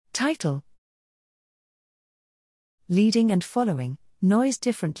Title: Leading and following, noise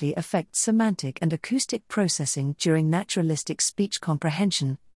differently affects semantic and acoustic processing during naturalistic speech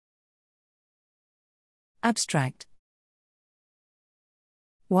comprehension. Abstract: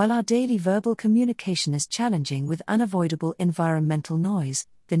 While our daily verbal communication is challenging with unavoidable environmental noise,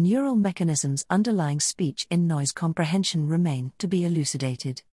 the neural mechanisms underlying speech in noise comprehension remain to be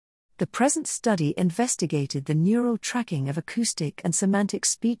elucidated. The present study investigated the neural tracking of acoustic and semantic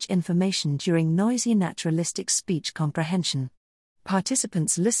speech information during noisy naturalistic speech comprehension.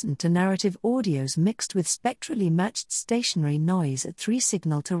 Participants listened to narrative audios mixed with spectrally matched stationary noise at 3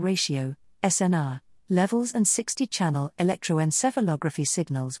 signal-to ratio (SNR) levels, and 60-channel electroencephalography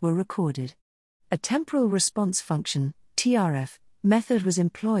signals were recorded. A temporal response function (TRF) method was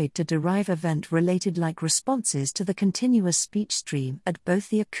employed to derive event-related like responses to the continuous speech stream at both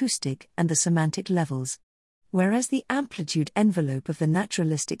the acoustic and the semantic levels. Whereas the amplitude envelope of the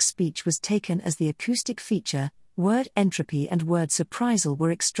naturalistic speech was taken as the acoustic feature, word entropy and word surprisal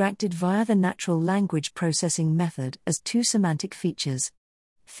were extracted via the natural language processing method as 2 semantic features.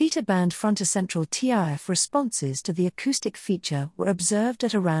 Theta-band frontocentral TRF responses to the acoustic feature were observed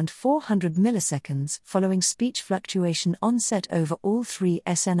at around 400 milliseconds following speech fluctuation onset over all 3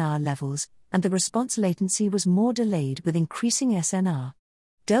 SNR levels, and the response latency was more delayed with increasing SNR.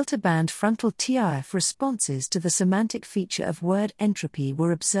 Delta-band frontal TRF responses to the semantic feature of word entropy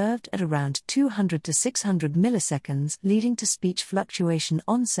were observed at around 200 to 600 milliseconds, leading to speech fluctuation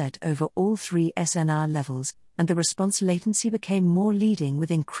onset over all 3 SNR levels, and the response latency became more leading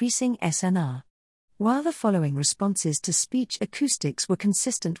with increasing SNR. While the following responses to speech acoustics were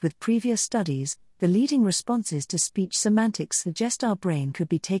consistent with previous studies, the leading responses to speech semantics suggest our brain could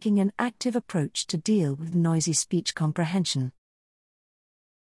be taking an active approach to deal with noisy speech comprehension.